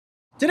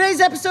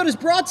Today's episode is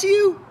brought to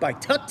you by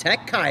Tut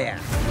Tech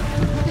Kayak.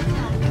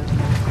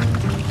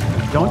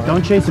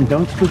 Don't chase him,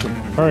 don't spook him.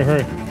 Hurry,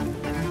 hurry.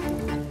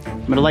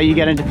 I'm gonna let you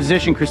get into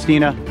position,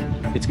 Christina.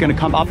 It's gonna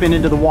come up and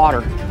into the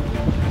water.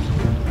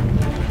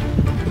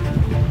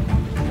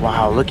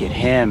 Wow, look at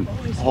him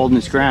holding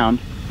his ground.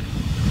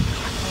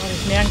 Oh,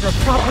 these mangrove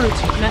prop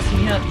roots are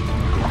messing me up.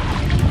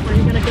 Where are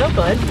you gonna go,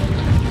 bud?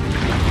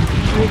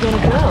 Where are you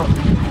gonna go?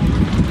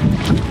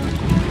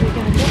 Where are you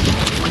gonna go?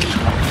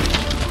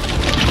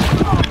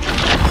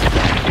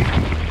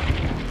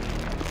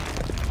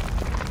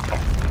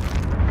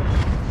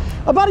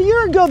 About a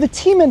year ago, the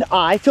team and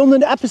I filmed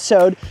an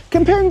episode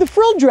comparing the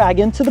frilled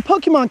dragon to the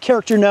Pokemon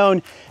character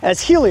known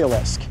as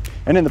Heliolisk,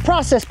 and in the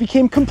process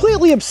became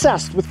completely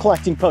obsessed with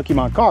collecting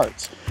Pokemon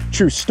cards.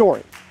 True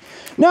story.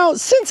 Now,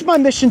 since my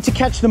mission to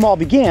catch them all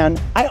began,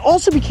 I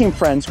also became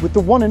friends with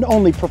the one and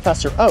only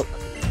Professor Oak,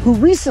 who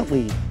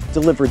recently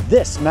delivered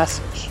this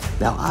message.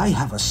 Now, I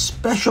have a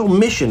special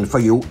mission for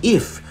you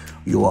if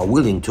you are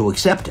willing to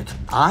accept it.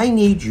 I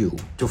need you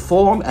to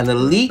form an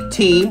elite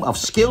team of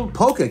skilled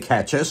poker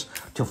catchers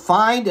to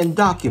find and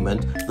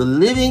document the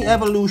living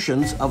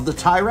evolutions of the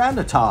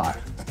Tyranitar.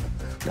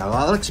 Now,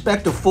 I'll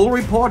expect a full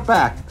report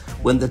back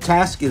when the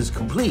task is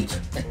complete.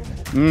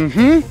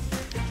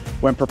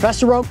 When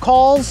Professor Oak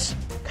calls,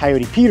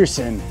 Coyote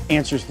Peterson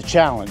answers the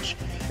challenge,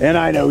 and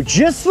I know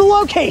just the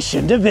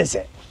location to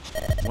visit.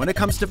 When it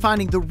comes to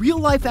finding the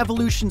real-life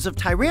evolutions of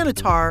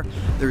Tyranitar,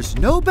 there's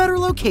no better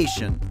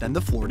location than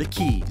the Florida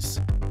Keys.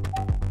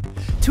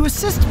 To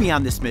assist me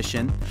on this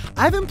mission,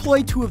 I've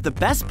employed two of the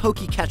best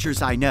Poke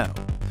catchers I know,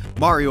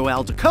 Mario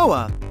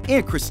Aldecoa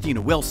and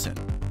Christina Wilson.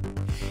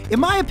 In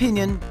my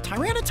opinion,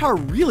 Tyranitar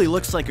really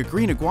looks like a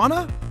green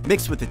iguana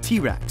mixed with a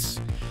T-Rex.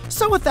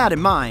 So with that in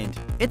mind,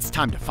 it's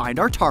time to find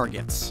our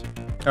targets.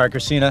 All right,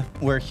 Christina,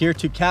 we're here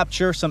to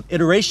capture some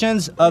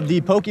iterations of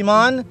the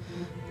Pokemon.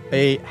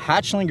 A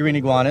hatchling green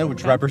iguana,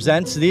 which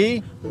represents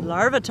the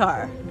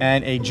Larvitar.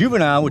 And a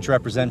juvenile, which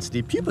represents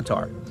the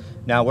Pupitar.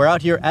 Now, we're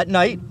out here at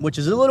night, which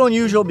is a little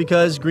unusual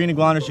because green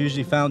iguanas are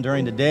usually found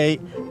during the day,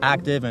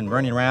 active and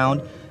running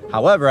around.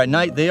 However, at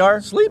night, they are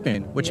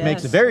sleeping, which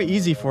makes it very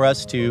easy for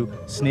us to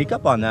sneak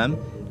up on them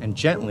and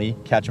gently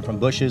catch them from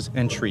bushes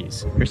and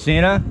trees.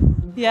 Christina?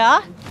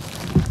 Yeah?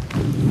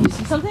 You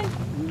see something?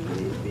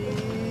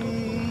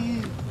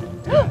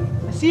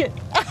 I see it.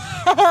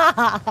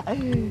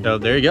 So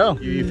there you go.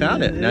 You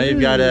found it. Now you've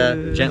got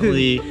to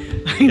gently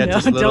get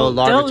this little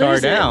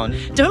Larvitar down.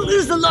 Don't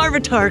lose the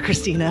Larvitar,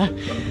 Christina.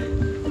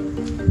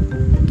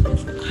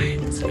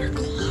 Blinds are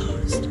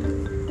closed.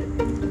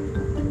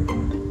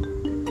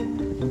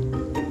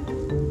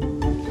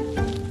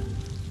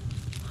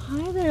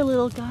 Hi there,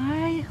 little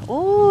guy.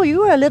 Oh,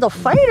 you are a little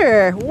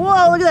fighter.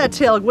 Whoa, look at that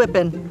tail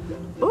whipping.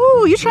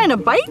 Oh, you trying to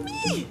bite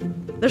me?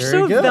 They're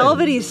so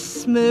velvety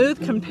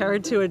smooth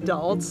compared to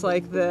adults.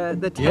 Like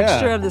the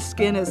texture of the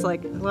skin is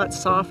like a lot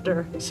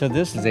softer. So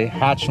this is a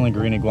hatchling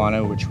green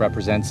iguana, which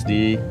represents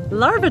the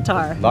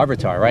Larvitar.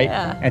 Larvitar, right?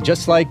 Yeah. And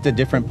just like the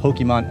different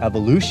Pokemon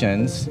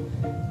evolutions,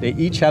 they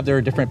each have their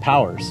different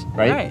powers,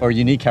 right? Or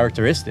unique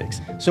characteristics.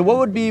 So what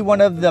would be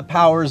one of the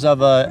powers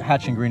of a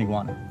hatchling green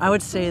iguana? I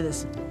would say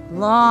this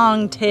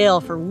long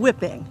tail for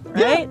whipping,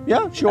 right?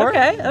 Yeah, sure.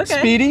 Okay.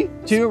 Speedy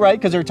too, right?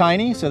 Because they're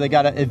tiny, so they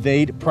gotta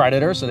evade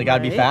predators, so they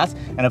gotta be fast.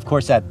 And of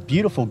course, that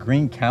beautiful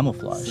green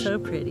camouflage. So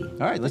pretty.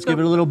 All right, let's give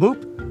it a little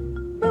boop.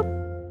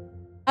 Boop.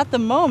 At the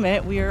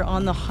moment, we are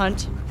on the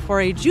hunt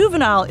for a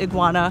juvenile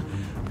iguana,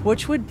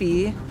 which would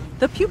be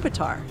the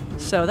Pupitar.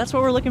 So that's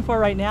what we're looking for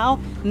right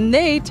now. And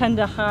they tend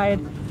to hide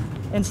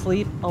and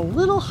sleep a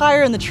little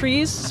higher in the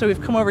trees. So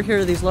we've come over here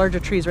to these larger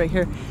trees right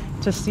here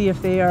to see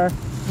if they are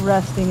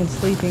resting and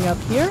sleeping up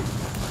here.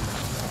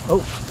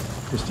 Oh,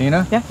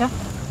 Christina? Yeah.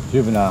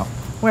 Juvenile.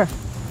 Where?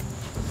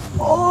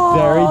 Oh!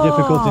 Very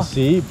difficult to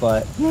see,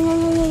 but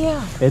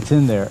Yeah. it's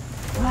in there.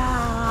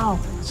 Wow.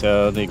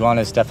 So the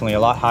iguana is definitely a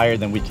lot higher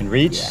than we can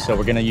reach, so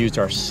we're gonna use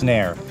our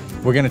snare.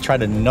 We're gonna try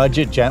to nudge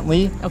it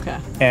gently. Okay.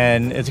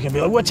 And it's gonna be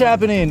like, what's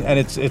happening? And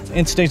its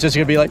instinct's just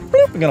gonna be like,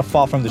 boop, I'm gonna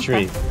fall from the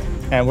tree.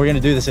 And we're gonna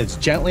do this as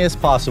gently as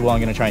possible. I'm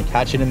gonna try and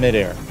catch it in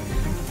midair.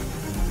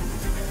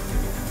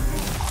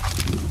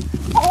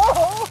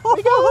 Oh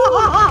my God.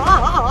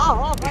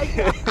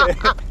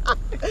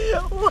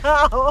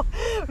 Wow.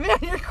 Man,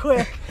 you're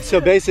quick. So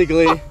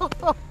basically,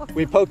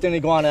 we poked an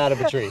iguana out of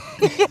a tree.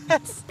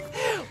 Yes.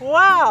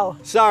 Wow.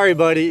 Sorry,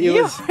 buddy.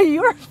 You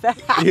were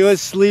fast. He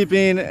was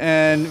sleeping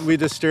and we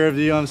disturbed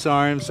you. I'm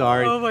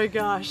sorry. Oh my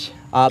gosh.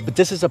 But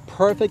this is a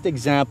perfect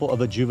example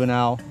of a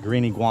juvenile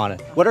green iguana.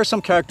 What are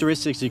some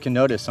characteristics you can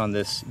notice on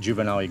this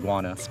juvenile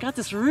iguana? It's got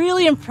this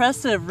really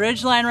impressive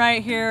ridgeline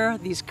right here.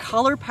 These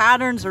color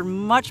patterns are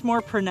much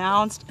more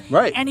pronounced.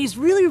 Right. And he's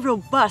really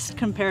robust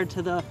compared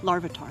to the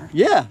Larvitar.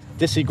 Yeah,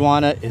 this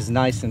iguana is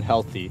nice and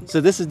healthy.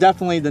 So this is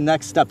definitely the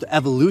next step to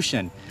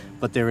evolution.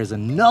 But there is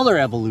another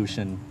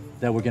evolution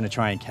that we're gonna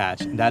try and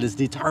catch, and that is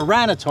the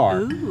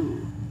Tyranitar.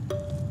 Ooh.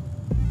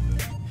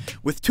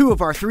 With 2 of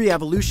our 3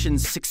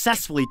 evolutions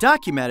successfully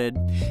documented,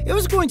 it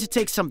was going to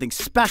take something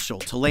special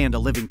to land a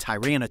living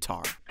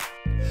Tyranitar.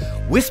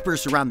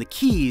 Whispers around the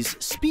Keys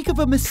speak of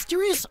a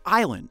mysterious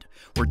island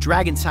where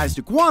dragon-sized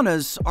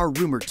iguanas are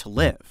rumored to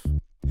live.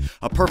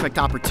 A perfect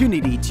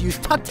opportunity to use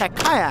tug-tech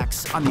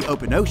kayaks on the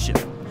open ocean.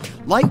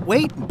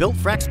 Lightweight and built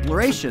for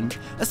exploration,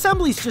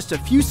 assembly's just a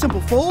few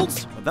simple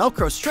folds, a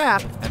Velcro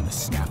strap, and the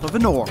snap of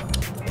an oar.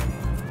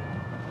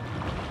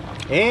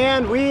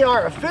 And we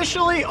are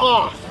officially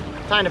off.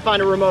 Time to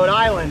find a remote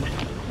island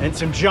and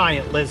some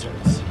giant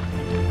lizards.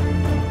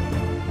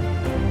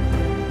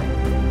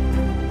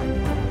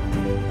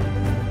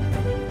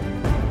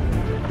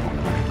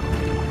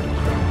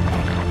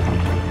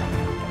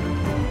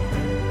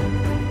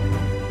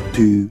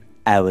 Two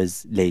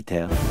hours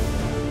later.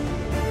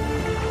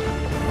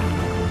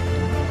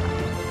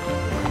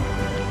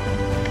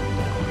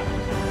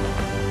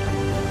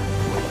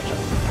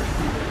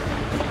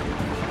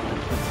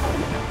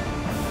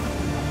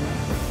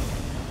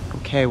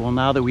 Okay, well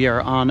now that we are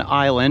on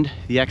island,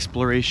 the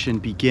exploration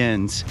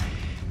begins.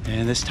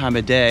 And this time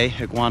of day,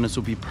 iguanas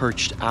will be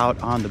perched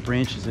out on the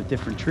branches of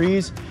different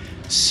trees,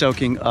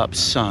 soaking up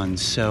sun.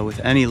 So with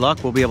any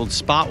luck, we'll be able to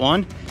spot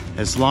one.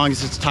 As long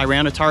as it's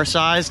Tyranitar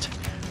sized,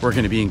 we're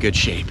gonna be in good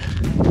shape.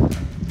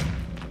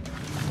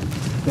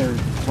 There,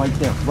 right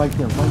there, right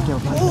there, right there,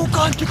 right there. Oh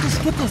God, get this,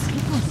 get this,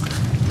 get this.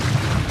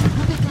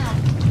 Look at that.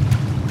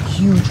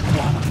 Huge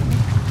iguana.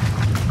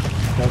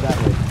 Go that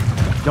way.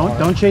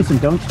 Don't chase him,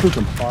 don't spook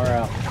him. Far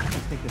out.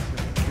 Let's take this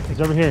way. He's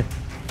over here.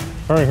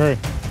 Hurry, hurry.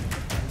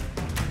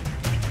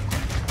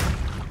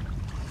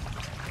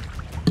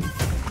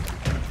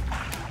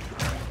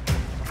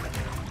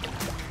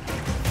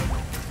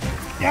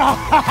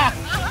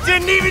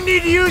 Didn't even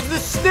need to use the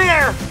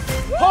snare.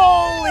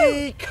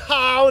 Holy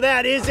cow,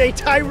 that is a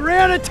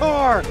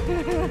Tyranitar.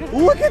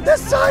 Look at the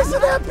size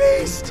of that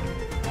beast.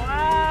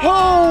 Wow.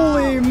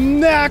 Holy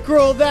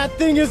mackerel, that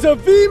thing is a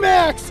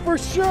VMAX for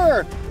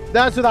sure.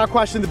 That's without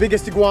question the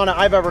biggest iguana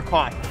I've ever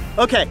caught.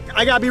 Okay,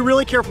 I gotta be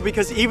really careful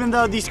because even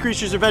though these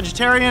creatures are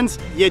vegetarians,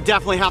 you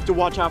definitely have to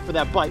watch out for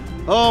that bite.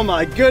 Oh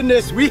my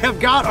goodness, we have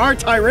got our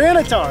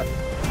Tyranitar.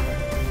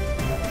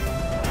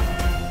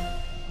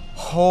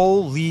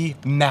 Holy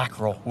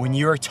mackerel, when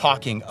you're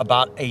talking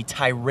about a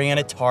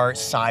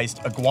Tyranitar-sized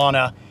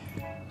iguana,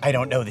 I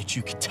don't know that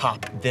you could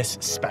top this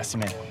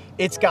specimen.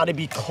 It's gotta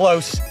be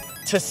close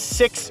to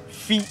 6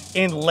 feet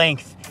in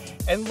length.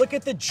 And look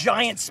at the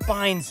giant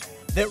spines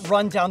that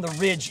run down the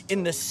ridge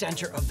in the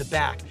center of the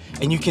back.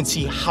 And you can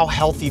see how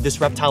healthy this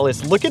reptile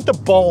is. Look at the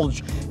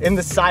bulge in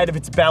the side of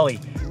its belly.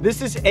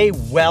 This is a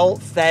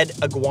well-fed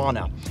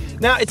iguana.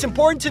 Now, it's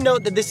important to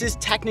note that this is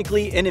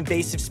technically an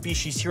invasive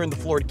species here in the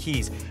Florida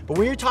Keys, but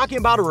when you're talking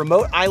about a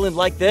remote island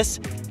like this,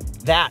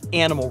 that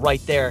animal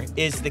right there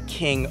is the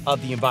king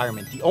of the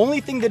environment. The only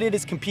thing that it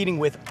is competing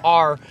with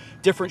are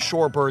different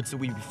shorebirds that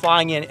we'd be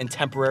flying in and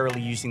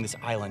temporarily using this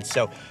island.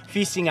 So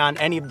feasting on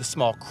any of the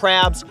small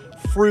crabs,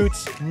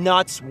 fruits,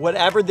 nuts,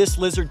 whatever this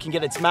lizard can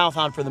get its mouth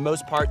on. For the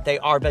most part, they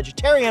are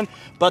vegetarian,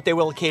 but they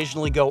will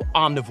occasionally go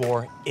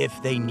omnivore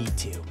if they need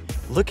to.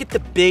 Look at the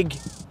big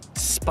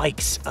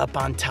spikes up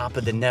on top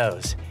of the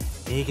nose.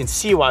 And you can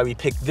see why we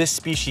picked this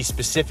species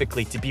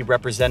specifically to be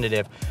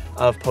representative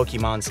of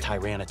Pokemon's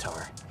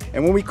Tyranitar.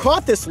 And when we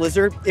caught this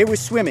lizard, it was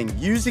swimming,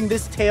 using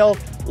this tail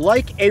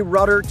like a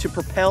rudder to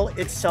propel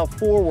itself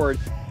forward.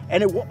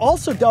 And it will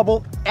also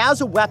double as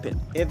a weapon.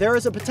 If there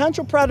is a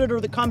potential predator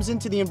that comes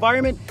into the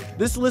environment,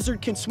 this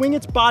lizard can swing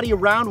its body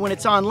around when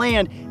it's on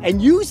land and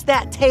use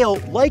that tail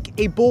like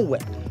a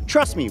bullwhip.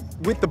 Trust me,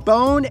 with the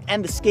bone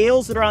and the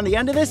scales that are on the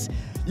end of this,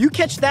 you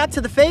catch that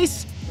to the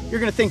face, you're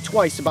gonna think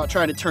twice about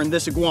trying to turn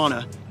this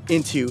iguana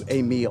into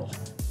a meal.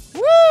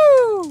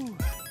 Woo!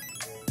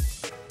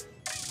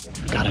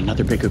 Got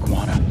another big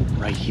iguana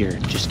right here.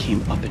 It just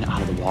came up and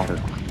out of the water.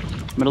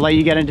 I'm gonna let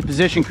you get into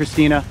position,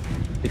 Christina.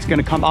 It's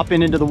gonna come up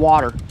and into the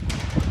water.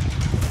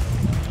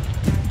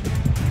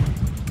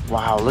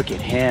 Wow, look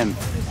at him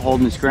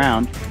holding his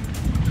ground.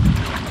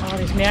 Oh,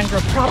 these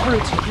mangrove prop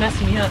roots are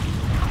messing me up.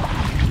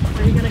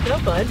 Where are you gonna go,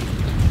 bud?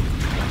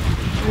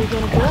 Where are you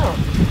gonna go?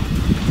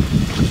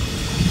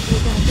 Where are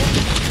you gonna go?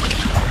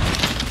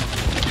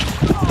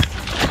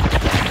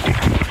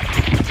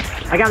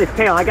 I got his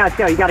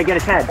tail, you gotta get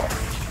his head.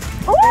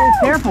 Oh,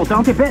 careful,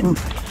 don't get bitten.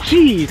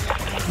 Jeez.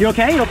 You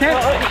okay, you okay?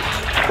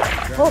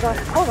 Hold on,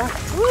 hold on.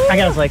 I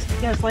got his legs.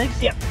 You got his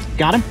legs? Yeah.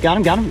 Got him.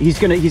 He's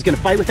gonna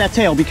fight with that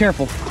tail, be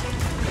careful.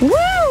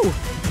 Woo!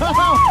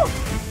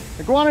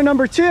 Iguana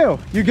number 2.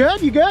 You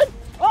good, you good?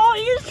 Oh,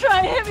 you just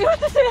trying to hit me with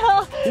the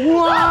tail.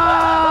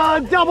 Whoa,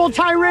 double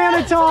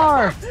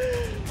Tyranitar.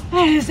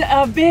 That is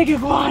a big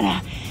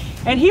iguana.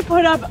 And he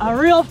put up a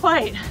real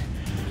fight.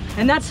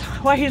 And that's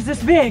why he's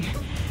this big,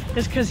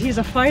 is because he's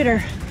a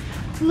fighter.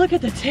 Look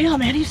at the tail,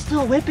 man, he's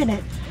still whipping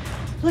it.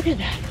 Look at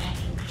that thing.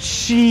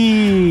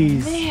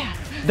 Jeez. Man.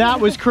 That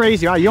was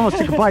crazy. Oh, you almost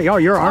took a bite. Oh,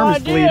 your arm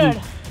is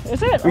bleeding.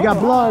 Is it? We got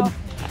blood.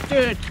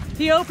 Dude,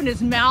 he opened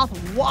his mouth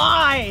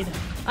wide.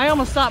 I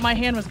almost thought my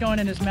hand was going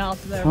in his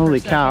mouth there. Holy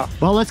cow.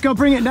 Well, let's go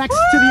bring it next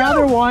to the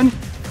other one.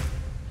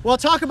 Well,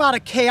 talk about a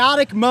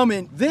chaotic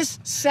moment. This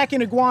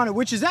second iguana,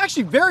 which is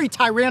actually very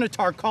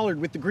Tyranitar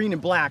colored with the green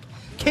and black,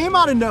 came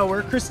out of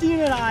nowhere.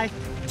 Christina and I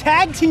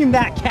tag teamed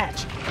that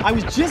catch. I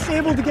was just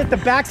able to get the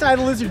backside of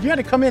the lizard. You had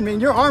to come in,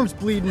 man. Your arm's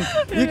bleeding.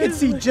 You can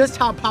see just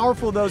how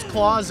powerful those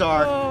claws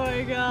are. Oh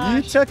my gosh.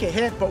 You took a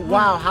hit, but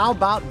wow, how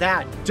about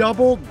that?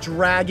 Double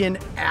dragon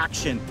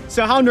action.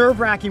 So how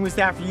nerve-wracking was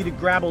that for you to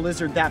grab a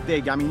lizard that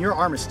big? I mean, your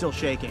arm is still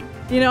shaking.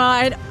 You know,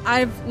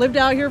 I've lived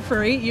out here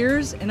for 8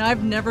 years and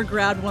I've never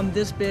grabbed one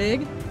this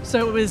big.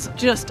 So it was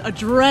just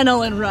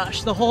adrenaline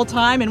rush the whole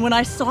time. And when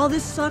I saw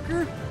this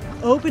sucker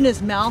open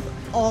his mouth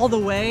all the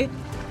way,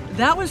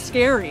 that was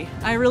scary.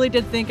 I really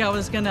did think I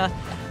was gonna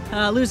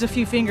lose a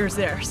few fingers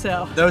there,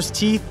 so. Those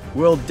teeth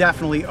will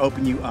definitely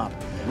open you up.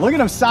 Look at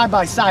them side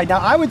by side. Now,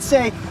 I would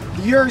say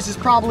yours is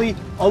probably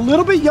a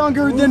little bit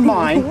younger than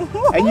mine,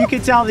 and you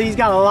can tell that he's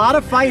got a lot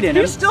of fight in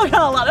him. He's still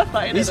got a lot of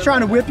fight in him. He's trying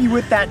to whip you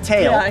with that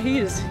tail. Yeah,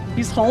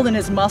 he's holding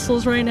his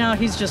muscles right now.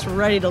 He's just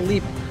ready to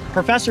leap.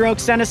 Professor Oak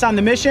sent us on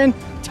the mission.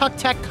 Tuck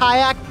Tech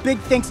Kayak, big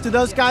thanks to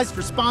those guys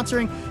for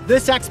sponsoring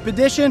this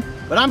expedition.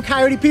 But I'm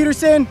Coyote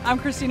Peterson. I'm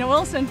Christina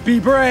Wilson. Be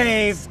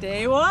brave.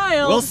 Stay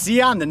wild. We'll see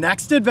you on the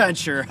next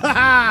adventure.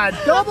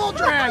 Double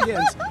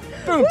dragons.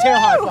 Boom, tail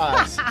high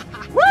fives.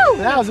 Woo,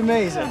 that was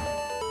amazing.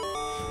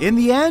 In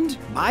the end,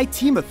 my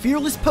team of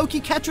fearless Poke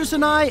catchers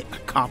and I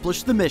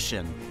accomplished the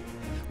mission.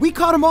 We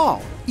caught them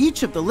all,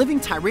 each of the living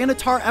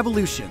Tyranitar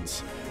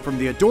evolutions, from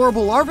the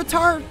adorable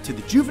Larvitar to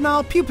the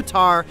juvenile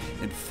Pupitar,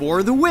 and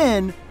for the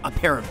win, a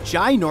pair of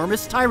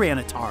ginormous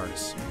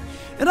Tyranitars.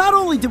 And not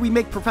only did we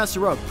make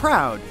Professor Oak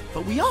proud,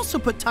 but we also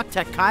put Tuck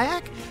Tech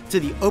Kayak to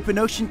the open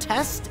ocean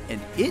test,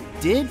 and it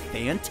did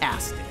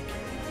fantastic.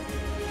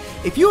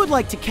 If you would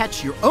like to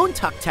catch your own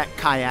Tuck Tech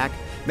Kayak,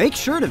 make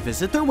sure to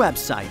visit their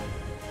website.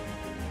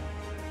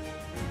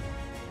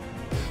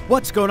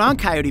 What's going on,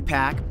 Coyote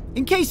Pack?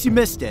 In case you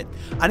missed it,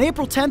 on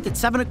April 10th at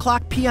 7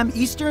 o'clock p.m.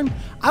 Eastern,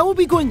 I will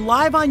be going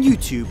live on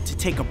YouTube to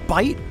take a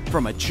bite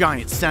from a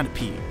giant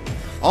centipede.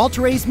 All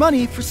to raise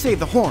money for Save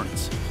the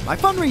Horns, my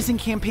fundraising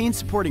campaign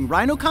supporting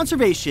rhino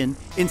conservation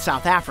in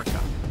South Africa.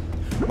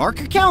 Mark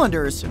your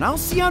calendars, and I'll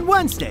see you on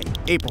Wednesday,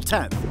 April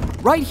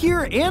 10th, right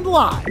here and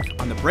live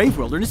on the Brave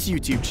Wilderness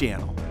YouTube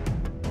channel.